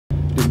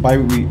bye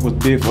week was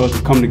big for us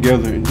to come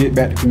together and get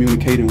back to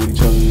communicating with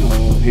each other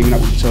and hanging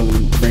out with each other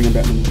and bringing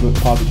back them good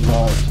positive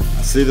vibes.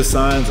 I see the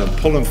signs, I'm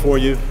pulling for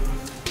you.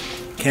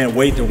 Can't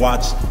wait to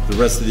watch the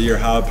rest of the year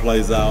how it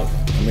plays out.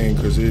 I mean,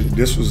 because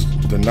this was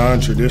the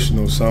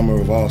non-traditional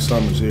summer of all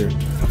summers here.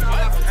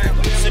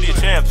 City of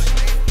Champs.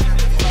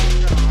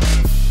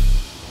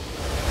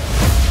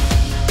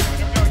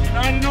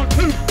 United on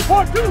 2.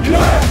 1, 2.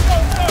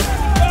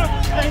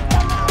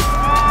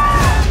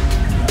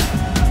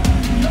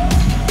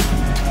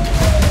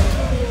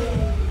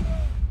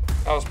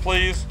 I was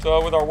pleased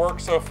with our work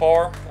so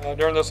far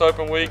during this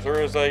open week.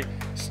 There is a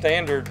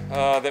standard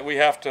that we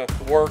have to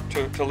work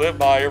to live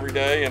by every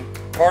day, and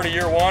part of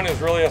year one is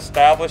really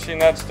establishing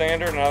that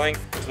standard, and I think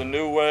it's a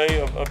new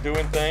way of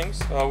doing things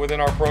within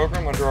our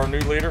program under our new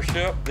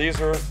leadership. These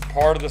are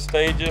part of the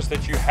stages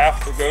that you have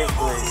to go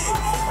through.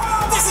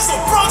 This is a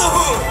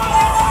brotherhood,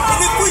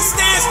 and if we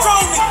stand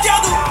strong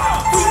together,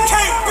 we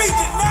can't be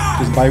denied.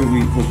 This bye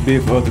week was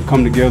big for us to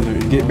come together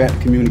and get back to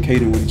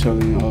communicating with each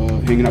other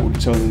and hanging out with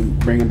each other and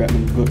bringing back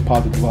them good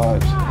positive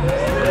vibes.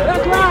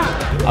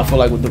 I feel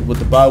like with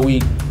the bye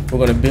week, we're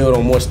going to build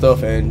on more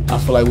stuff, and I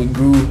feel like we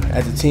grew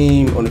as a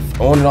team on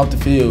and off the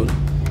field.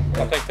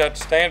 I think that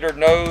standard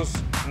knows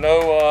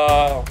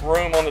no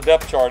room on the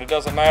depth chart. It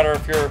doesn't matter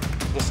if you're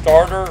the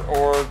starter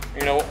or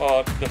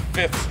the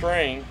fifth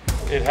string.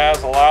 It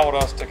has allowed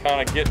us to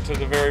kind of get to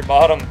the very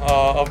bottom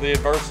of the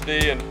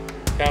adversity and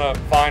kind of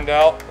find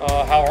out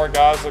how our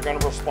guys are going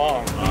to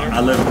respond. I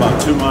live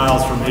about 2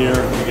 miles from here.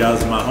 You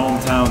guys are my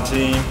hometown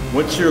team.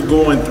 What you're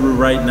going through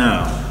right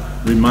now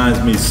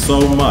reminds me so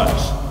much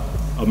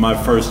of my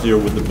first year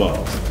with the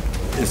Bucks.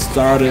 It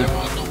started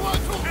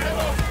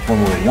when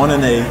we were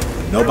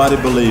 1-8, nobody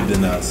believed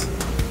in us,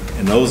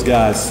 and those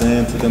guys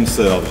saying to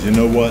themselves, you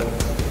know what,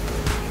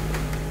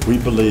 we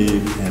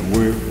believe and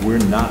we're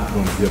not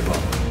going to give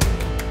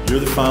up. You're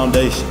the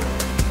foundation.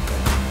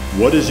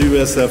 What is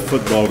USF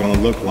football going to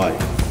look like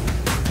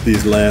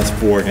these last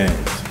 4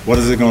 games? What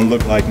is it going to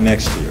look like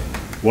next year?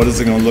 What is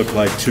it going to look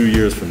like 2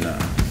 years from now?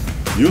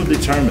 You'll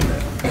determine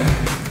that.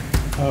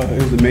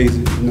 It was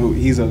amazing.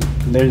 He's a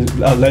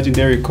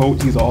legendary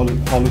coach. He's a Hall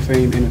of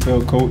Fame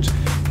NFL coach,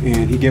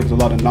 and he gave us a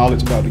lot of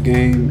knowledge about the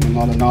game and a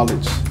lot of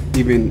knowledge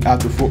even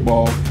after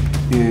football,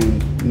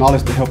 and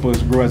knowledge to help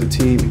us grow as a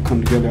team and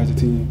come together as a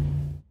team.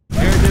 I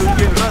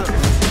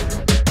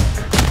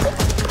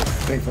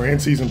think for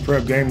in-season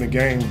prep, game to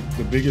game,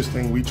 the biggest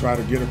thing we try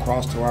to get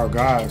across to our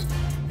guys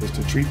is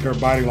to treat their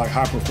body like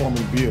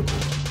high-performing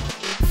vehicles.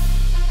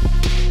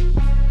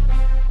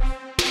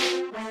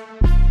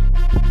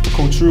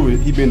 Coach True,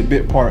 he's been a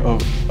big part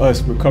of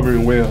us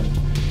recovering well.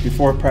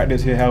 Before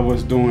practice, he'd have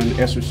us doing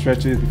extra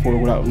stretches before we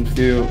went out on the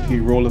field.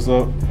 He'd roll us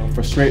up.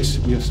 For stretch,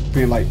 we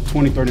spend like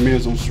 20-30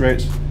 minutes on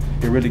stretch.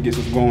 It really gets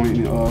us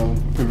going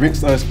and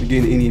prevents us from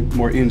getting any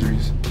more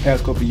injuries. The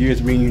past couple of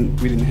years, we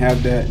didn't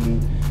have that,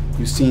 and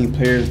you've seen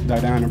players die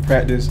down in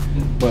practice,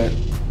 but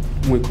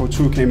when Coach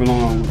True came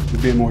along,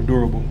 we've been more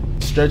durable.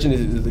 Stretching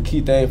is the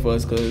key thing for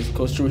us, because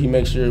Coach True, he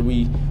makes sure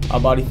our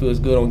body feels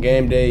good on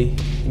game day.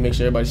 He makes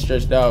sure everybody's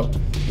stretched out.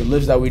 The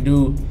lifts that we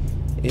do,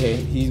 yeah,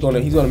 he's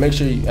gonna make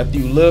sure after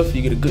you lift,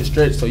 you get a good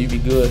stretch so you be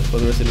good for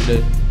the rest of the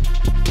day.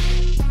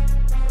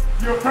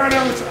 You'll pair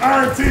that with your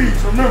iron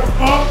tees. Remember,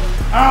 up,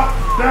 out,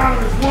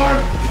 down is 1,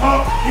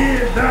 up,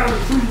 in, down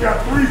is 2. You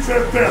got 3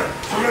 sets there.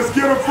 So let's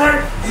get a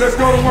break and let's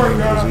go to work,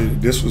 guys.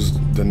 This was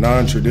the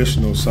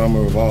non-traditional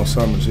summer of all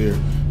summers here,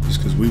 just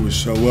because we would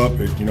show up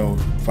at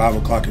 5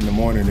 o'clock in the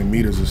morning and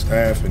meet as a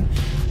staff and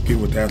get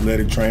with the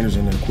athletic trainers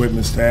and the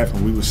equipment staff,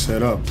 and we would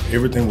set up.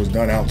 Everything was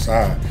done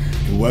outside.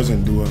 It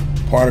wasn't do a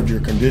part of your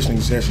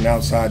conditioning session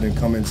outside and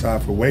come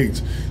inside for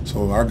weights.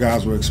 So our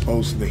guys were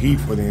exposed to the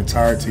heat for the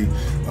entirety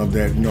of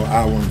that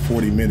hour and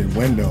 40-minute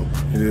window.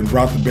 And it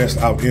brought the best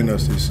out in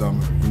us this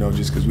summer,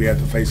 just because we had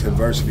to face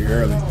adversity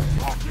early.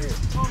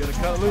 Gotta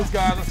cut loose,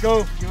 guys. Let's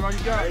go. Give it all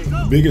you got.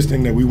 The biggest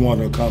thing that we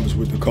want to accomplish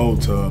with the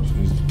cold tubs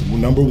is,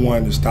 number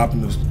one, is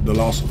stopping the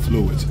loss of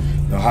fluids.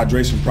 The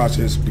hydration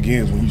process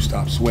begins when you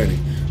stop sweating.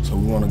 So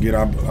we want to get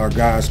our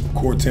guys'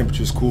 core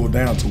temperatures cooled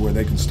down to where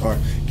they can start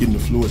getting the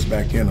fluids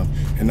back in them.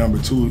 And number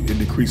two, it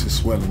decreases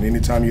swelling.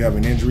 Anytime you have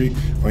an injury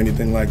or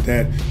anything like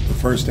that, the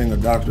first thing a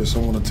doctor or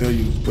someone will tell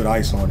you is put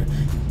ice on it.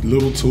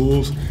 Little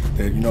tools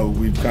that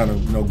we've kind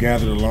of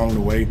gathered along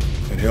the way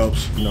that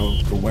helps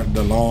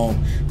the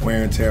long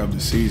wear and tear of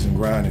the season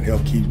grind and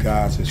help keep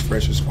guys as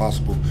fresh as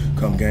possible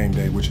come game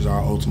day, which is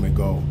our ultimate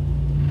goal.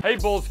 Hey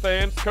Bulls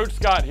fans, Coach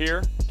Scott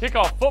here. Kick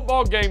off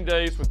football game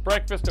days with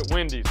breakfast at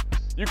Wendys.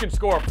 You can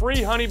score a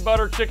free honey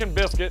butter chicken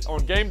biscuit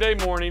on game day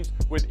mornings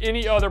with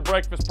any other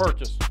breakfast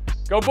purchase.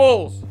 Go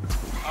Bulls!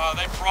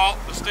 They brought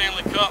the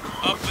Stanley Cup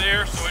up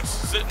there, so it's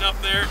sitting up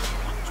there.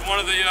 It's one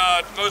of the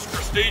most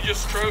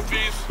prestigious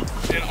trophies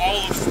in all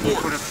of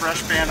sports. Put a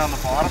fresh band on the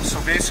bottom,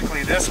 so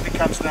basically this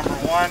becomes number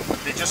one.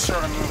 They just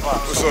sort of move up.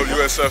 What's up,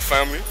 USF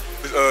family?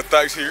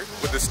 Thanks here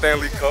with the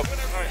Stanley Cup.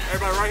 All right,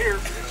 everybody right here.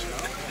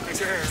 Thanks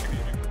for your hair.